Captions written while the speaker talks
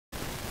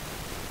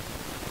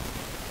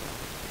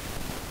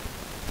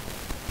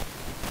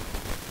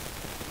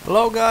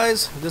Hello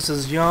guys, this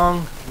is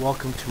Young.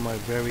 Welcome to my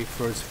very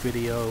first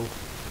video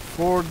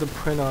for the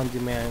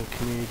print-on-demand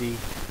community.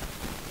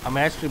 I'm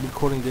actually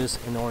recording this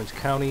in Orange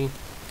County.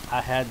 I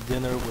had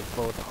dinner with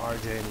both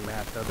RJ and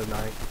Matt the other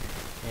night,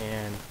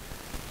 and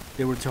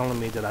they were telling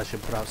me that I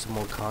should put out some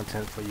more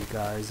content for you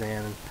guys,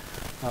 and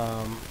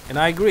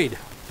I agreed.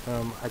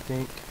 I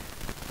think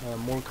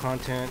more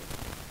content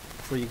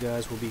for you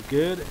guys will be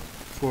good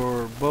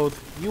for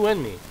both you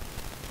and me.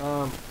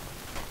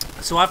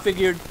 So I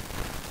figured,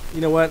 you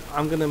know what,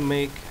 I'm gonna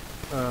make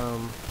a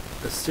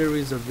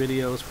series of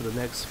videos for the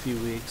next few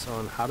weeks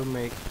on how to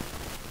make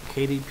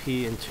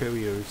KDP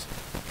interiors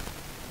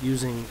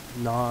using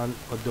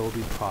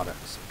non-Adobe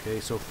products. Okay,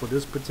 so for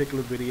this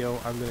particular video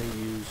I'm gonna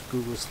use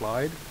Google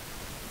Slide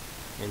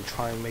and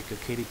try and make a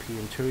KDP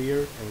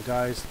interior. And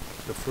guys,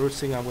 the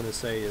first thing I'm gonna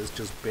say is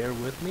just bear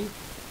with me.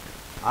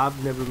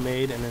 I've never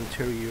made an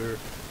interior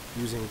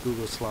using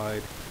Google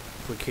Slide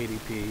for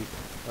KDP,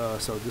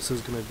 so this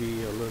is gonna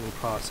be a learning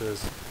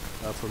process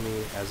for me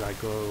as I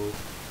go,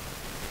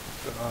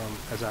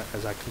 as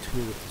I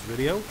continue with this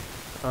video.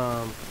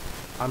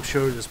 I'm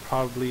sure there's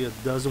probably a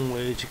dozen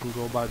ways you can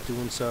go about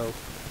doing so.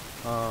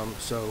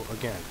 So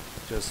again,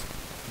 just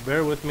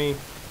bear with me.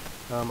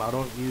 I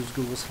don't use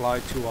Google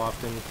Slide too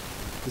often.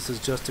 This is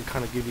just to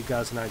kind of give you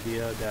guys an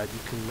idea that you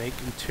can make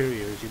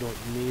interiors. You don't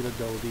need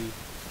Adobe.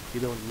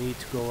 You don't need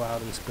to go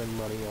out and spend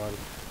money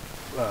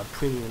on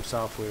premium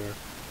software.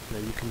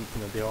 You can,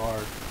 there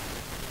are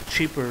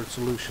cheaper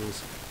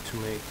solutions to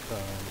make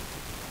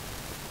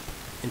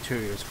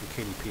interiors for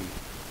KDP.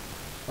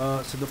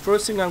 So the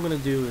first thing I'm going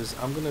to do is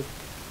I'm going to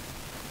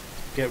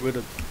get rid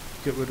of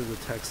the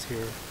text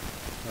here.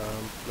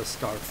 Let's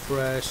start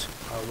fresh.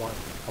 I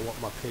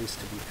want my page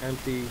to be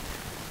empty.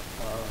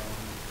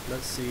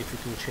 Let's see if you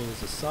can change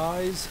the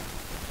size.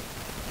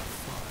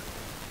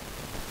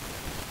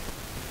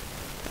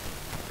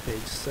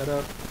 Page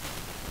setup.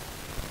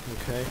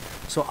 Okay,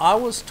 so I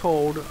was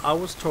told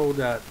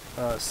that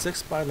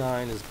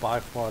 6x9 is by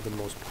far the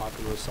most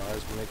popular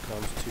size when it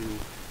comes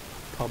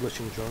to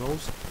publishing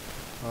journals.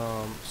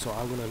 So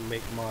I'm gonna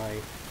make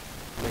my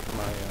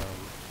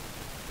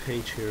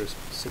page here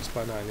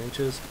 6x9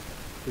 inches,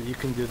 but you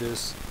can do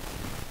this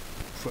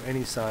for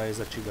any size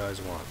that you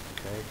guys want.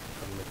 Okay,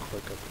 I'm gonna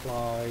click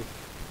apply.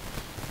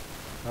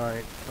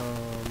 Alright,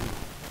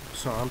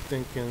 so I'm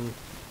thinking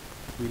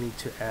we need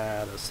to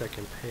add a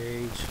second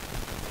page.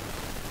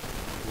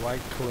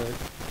 Right click,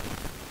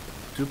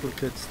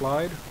 duplicate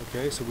slide.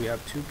 Okay, so we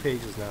have two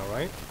pages now,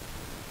 right?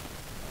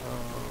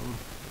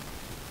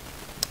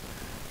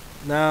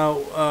 Now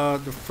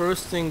the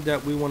first thing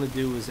that we want to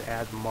do is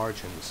add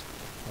margins.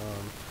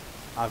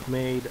 I've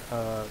made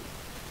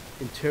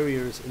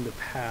interiors in the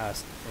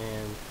past,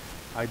 and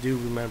I do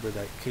remember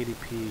that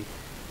KDP,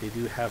 they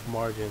do have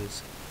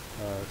margins.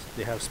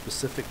 They have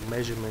specific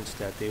measurements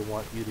that they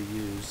want you to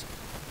use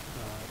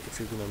if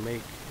you're going to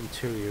make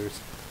interiors.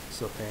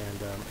 So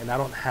and I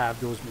don't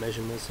have those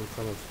measurements in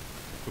front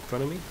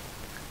of me.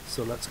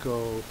 So let's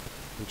go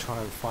and try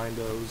and find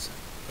those.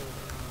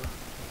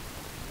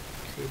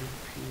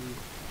 KDP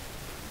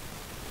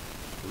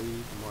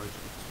lead margins.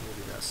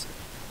 Maybe that's it.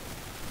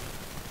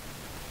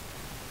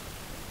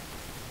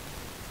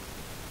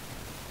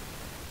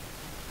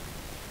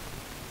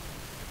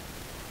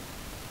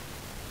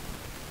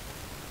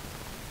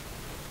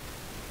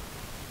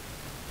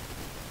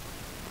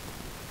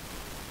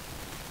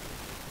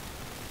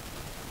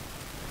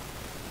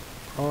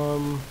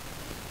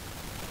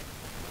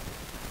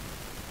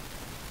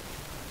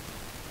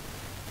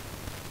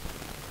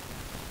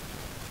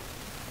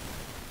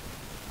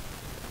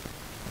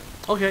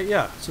 Okay,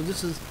 yeah, so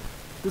this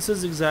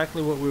is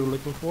exactly what we were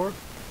looking for.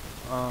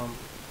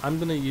 I'm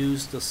gonna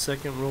use the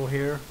second row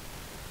here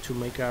to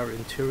make our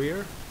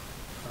interior.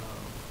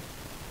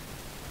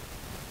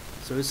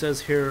 So it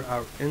says here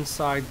our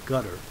inside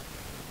gutter,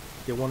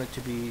 they want it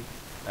to be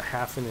a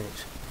 ½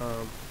 inch.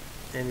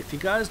 And if you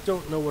guys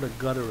don't know what a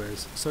gutter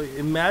is, so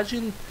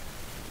imagine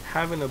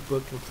having a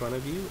book in front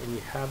of you and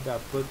you have that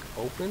book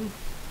open.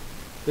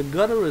 The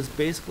gutter is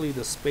basically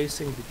the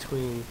spacing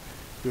between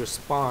your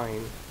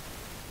spine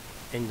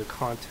and the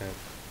content.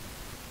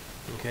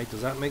 Okay,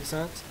 does that make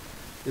sense?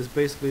 It's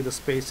basically the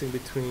spacing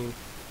between,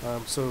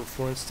 so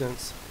for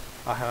instance,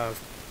 I have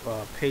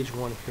page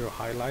 1 here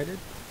highlighted.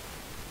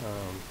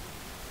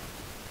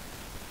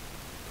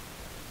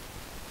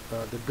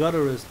 The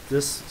gutter is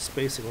this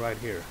spacing right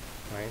here,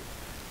 right?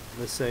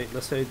 Let's say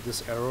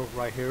this arrow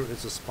right here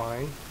is the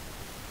spine.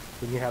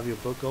 When you have your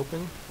book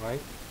open,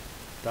 right?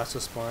 That's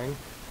the spine.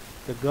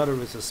 The gutter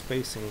is the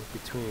spacing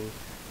between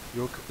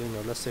your,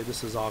 let's say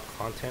this is all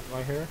content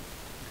right here.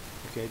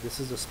 Okay, this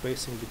is the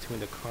spacing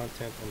between the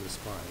content and the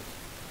spine.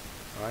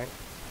 All right,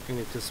 and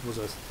if this was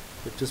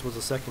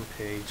a second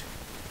page,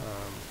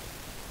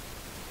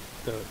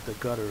 the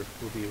gutter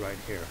will be right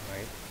here,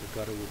 right? The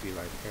gutter will be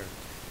right here.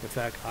 In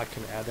fact, I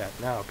can add that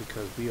now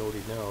because we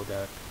already know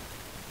that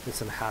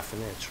it's in ½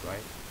 inch,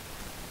 right?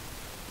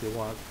 They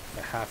want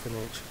a ½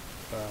 inch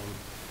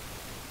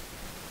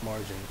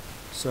margin.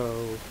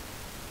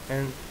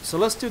 So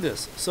let's do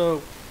this.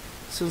 So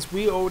since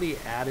we already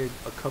added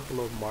a couple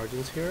of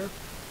margins here,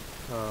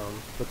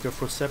 but they're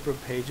for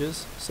separate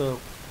pages, so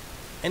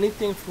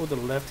anything for the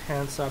left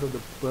hand side of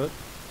the book,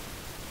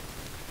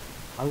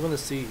 I'm going to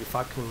see if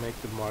I can make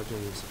the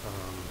margins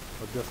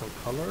a different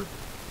color.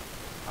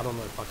 I don't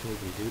know if I can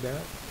even do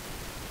that.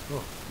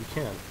 Oh, you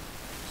can.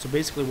 So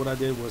basically what I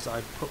did was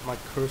I put my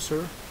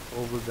cursor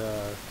over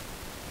the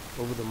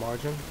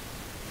margin,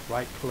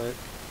 right click,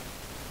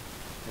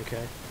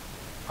 okay.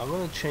 I'm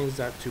going to change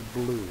that to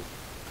blue.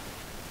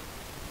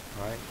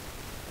 Alright,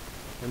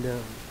 and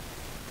then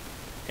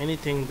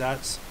anything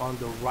that's on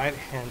the right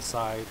hand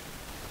side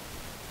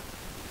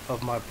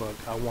of my book,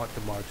 I want the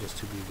margins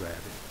to be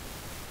red.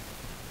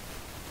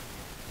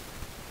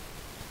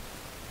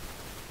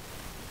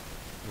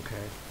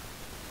 Okay.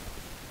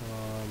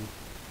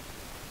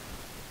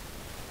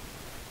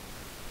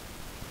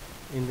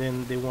 And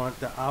then they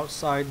want the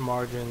outside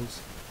margins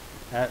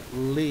at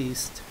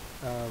least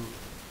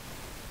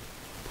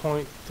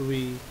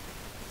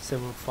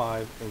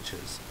 0.375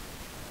 inches.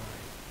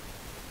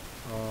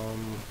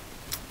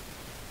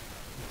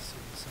 Let's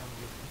see, so I'm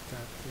gonna put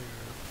that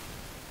there.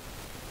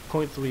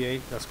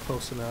 0.38, that's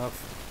close enough.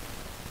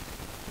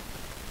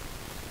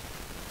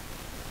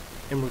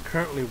 And we're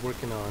currently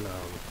working on,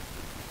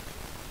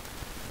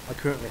 I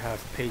currently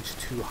have page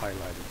 2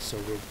 highlighted, so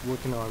we're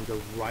working on the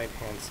right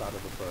hand side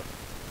of the book,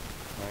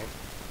 right?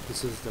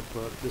 This is the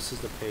book, this is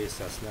the page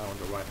that's now on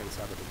the right hand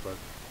side of the book,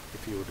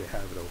 if you were to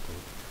have it open.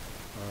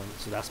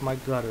 So that's my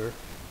gutter.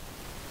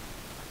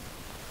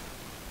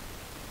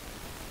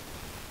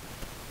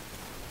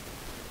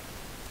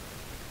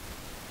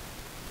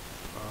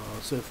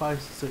 So if I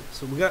so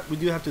we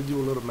do have to do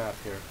a little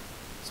math here.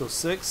 So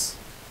 6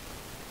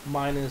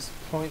 minus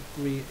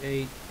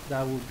 0.38,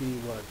 that would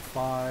be what,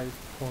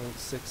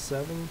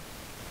 5.67.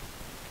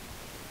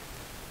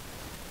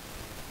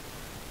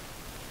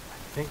 I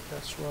think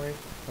that's right.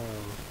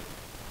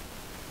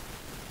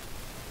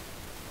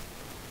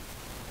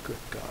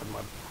 Good God,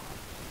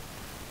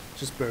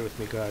 just bear with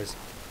me, guys.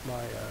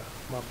 My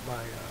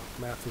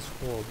math is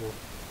horrible.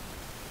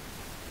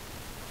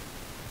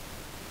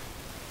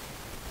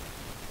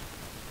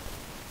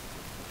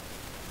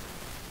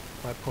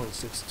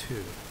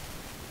 .62.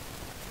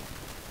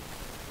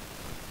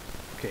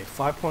 Okay,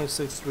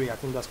 5.63. I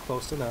think that's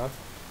close enough.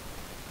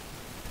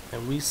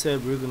 And we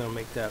said we're gonna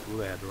make that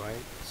red,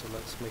 right? So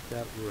let's make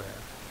that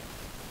red.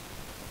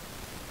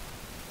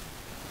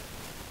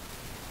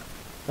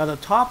 Now the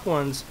top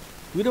ones,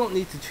 we don't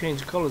need to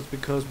change colors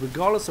because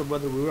regardless of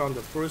whether we're on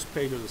the first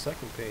page or the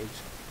second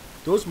page,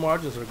 those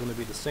margins are going to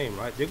be the same,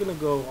 right? They're going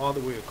to go all the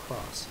way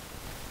across.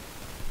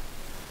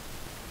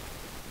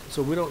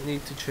 So we don't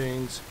need to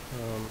change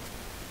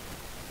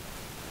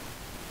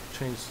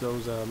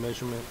those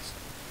measurements.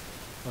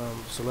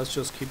 So let's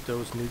just keep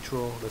those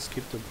neutral. Let's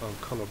keep the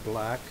color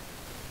black.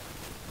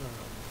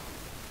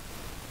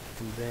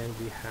 And then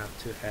we have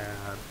to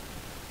add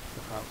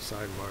the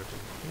outside margin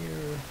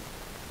here,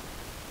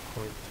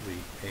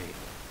 0.38.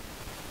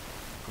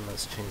 And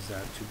let's change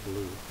that to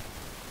blue.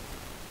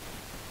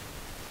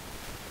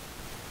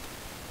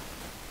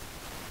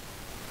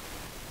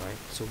 Right?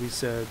 So we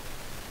said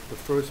the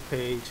first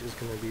page is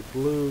going to be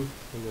blue,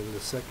 and then the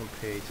second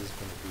page is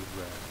going to be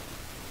red.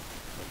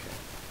 Okay.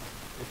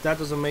 If that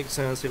doesn't make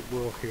sense, it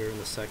will here in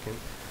a second.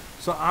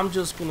 So I'm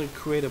just going to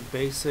create a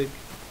basic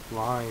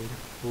lined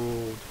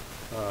ruled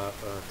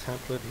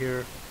template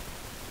here.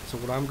 So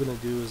what I'm going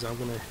to do is I'm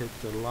going to hit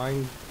the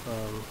line,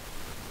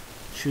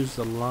 choose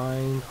the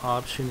line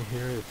option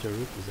here. If there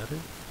is that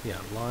it? Yeah,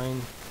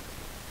 line.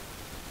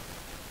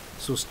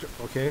 So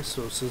okay,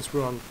 so since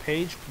we're on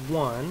page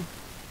 1,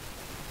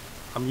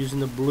 I'm using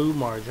the blue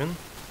margin.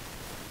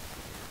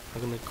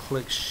 I'm going to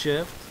click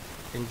shift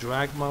and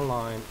drag my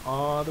line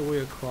all the way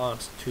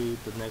across to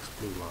the next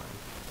blue line.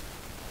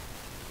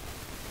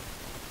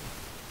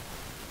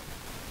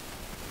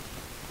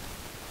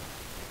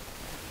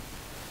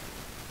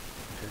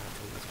 Okay, I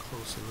think that's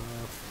close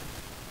enough.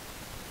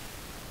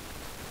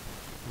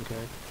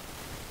 Okay.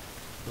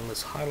 Then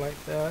let's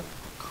highlight that,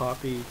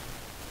 copy,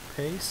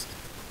 paste.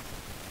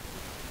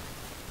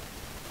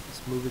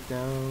 Let's move it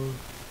down.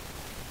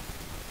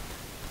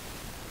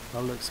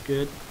 That looks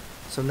good.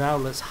 So now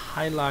let's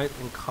highlight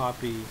and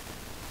copy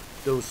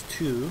those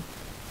 2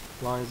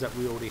 lines that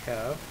we already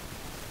have.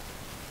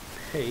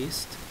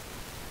 Paste.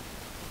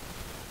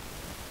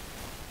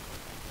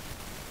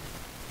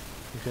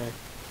 Okay.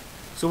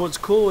 So what's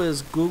cool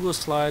is Google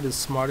Slide is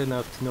smart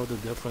enough to know the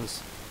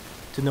difference,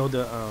 to know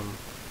the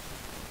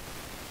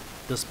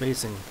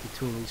spacing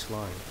between each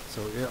line.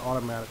 So it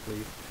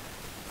automatically.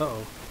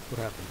 Uh-oh,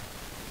 what happened?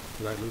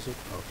 Did I lose it?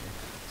 Okay.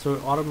 So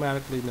it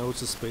automatically knows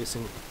the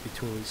spacing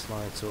between each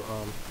line. So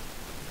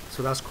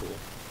so that's cool.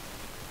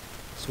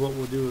 So what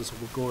we'll do is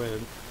we'll go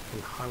ahead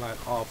and highlight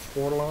all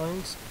 4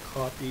 lines,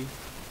 copy,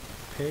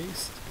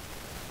 paste.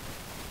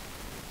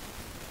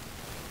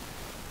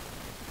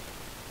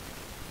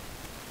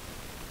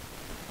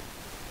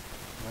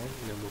 Right,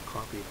 and then we'll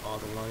copy all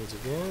the lines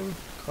again,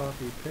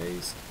 copy,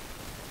 paste.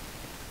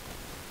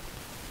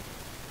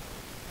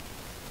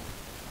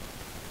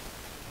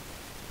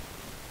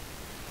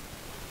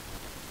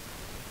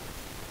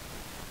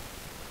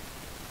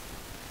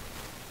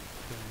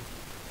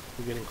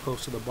 we're getting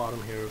close to the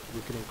bottom here.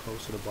 We're getting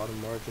close to the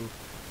bottom margin,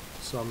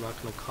 so I'm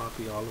not going to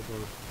copy all of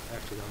them.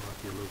 Actually, that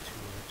might be a little too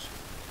much.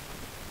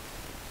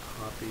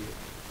 Copy,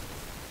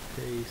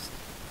 paste.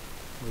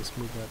 Let's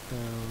move that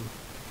down.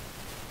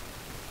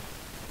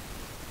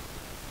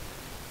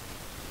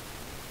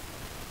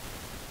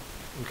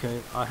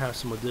 Okay, I have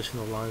some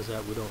additional lines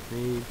that we don't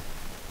need,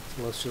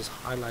 so let's just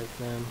highlight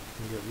them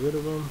and get rid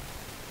of them.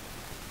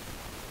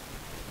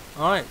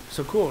 Alright,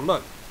 so cool,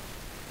 look.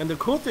 And the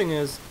cool thing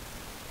is,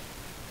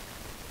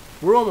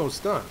 we're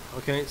almost done.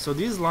 Okay, so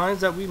these lines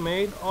that we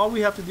made, all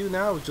we have to do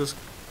now is just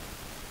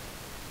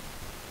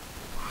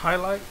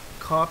highlight,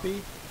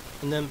 copy,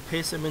 and then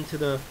paste them into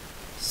the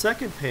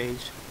second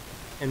page.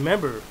 And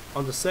remember,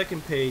 on the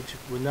second page,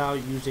 we're now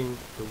using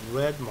the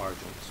red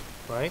margins,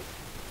 right?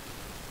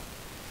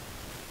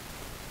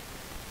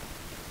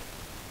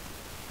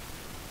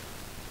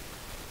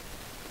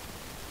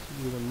 So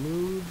we're going to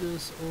move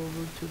this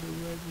over to the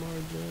red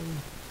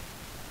margin.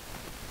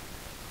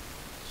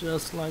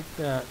 Just like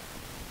that.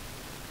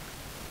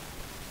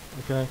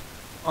 Okay.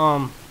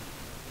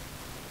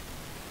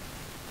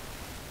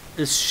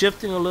 It's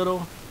shifting a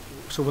little.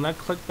 So when I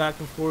click back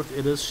and forth,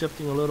 it is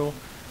shifting a little.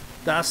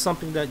 That's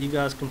something that you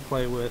guys can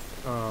play with,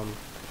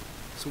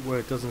 so where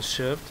it doesn't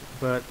shift,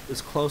 but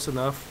it's close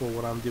enough for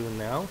what I'm doing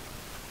now.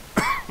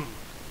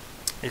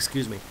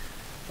 Excuse me.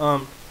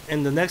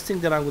 And the next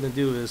thing that I'm going to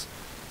do is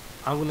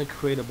I'm going to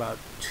create about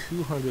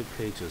 200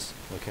 pages.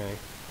 Okay.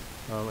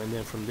 And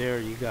then from there,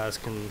 you guys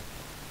can.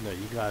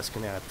 You guys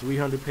can add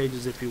 300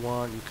 pages if you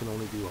want. You can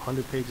only do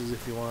 100 pages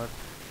if you want.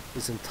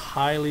 It's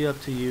entirely up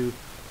to you.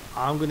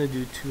 I'm going to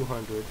do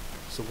 200.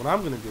 So what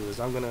I'm going to do is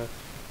I'm going to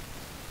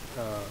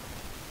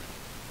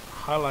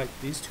highlight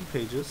these two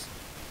pages,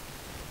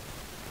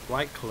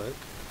 right click,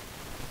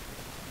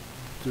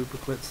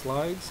 duplicate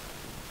slides,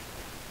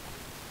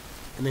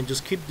 and then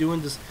just keep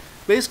doing this.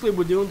 Basically,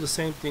 we're doing the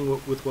same thing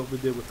with what we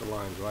did with the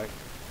lines, right?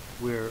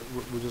 We're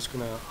just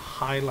going to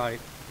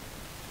highlight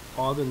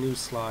all the new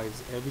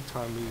slides every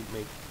time we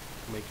make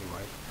them,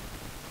 right?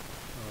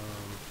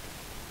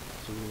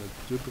 So we're going to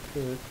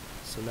duplicate.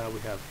 So now we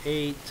have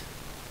 8.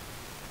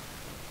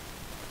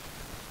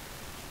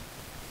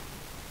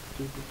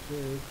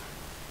 Duplicate.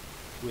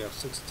 We have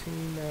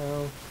 16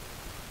 now.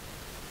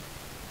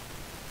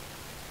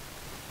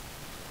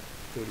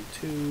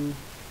 32.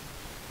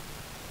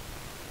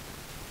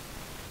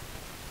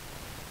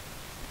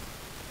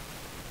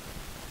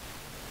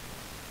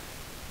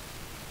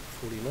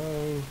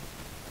 49.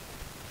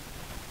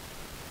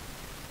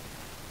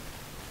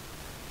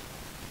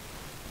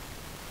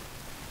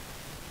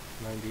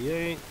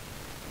 98.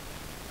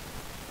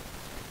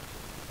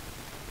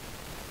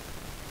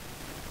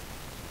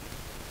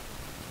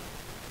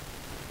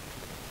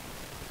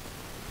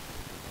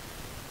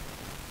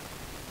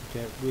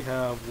 Okay, we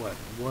have what,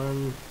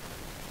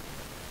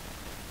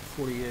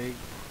 148.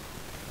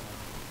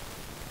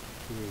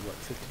 We need what,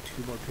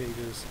 52 more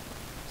pages.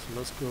 So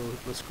let's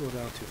go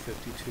down to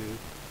 52.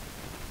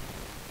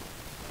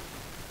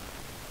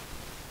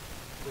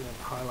 And then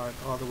highlight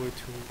all the way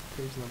to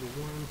page number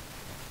 1.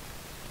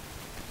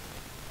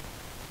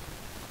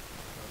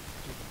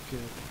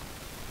 Good.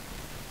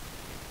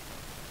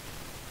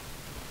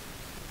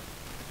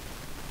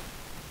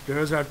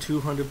 There's our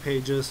 200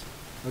 pages.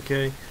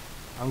 Okay,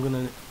 I'm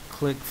gonna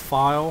click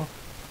File.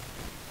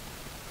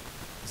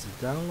 Is it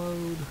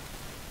download?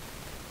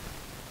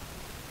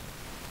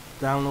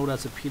 Download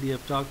as a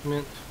PDF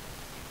document.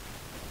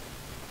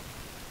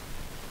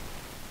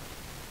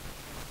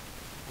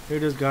 Here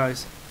it is,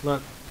 guys.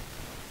 Look,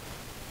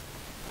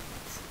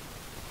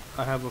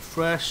 I have a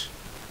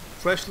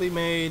freshly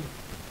made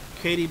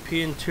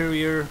KDP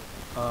interior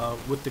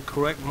with the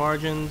correct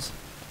margins,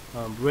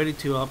 ready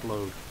to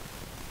upload.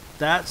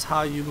 That's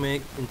how you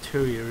make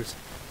interiors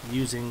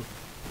using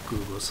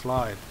Google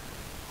Slide.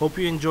 Hope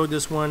you enjoyed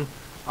this one.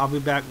 I'll be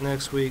back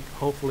next week,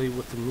 hopefully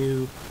with a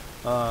new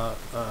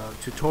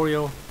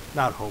tutorial.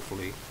 Not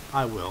hopefully,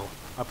 I will.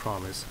 I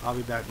promise. I'll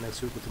be back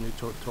next week with a new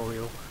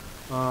tutorial.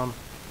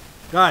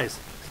 Guys,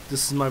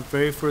 this is my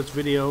very first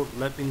video.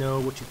 Let me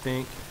know what you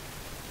think.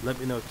 Let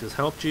me know if this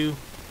helped you.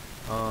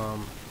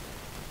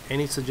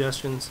 Any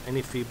suggestions,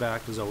 any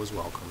feedback is always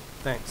welcome.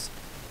 Thanks.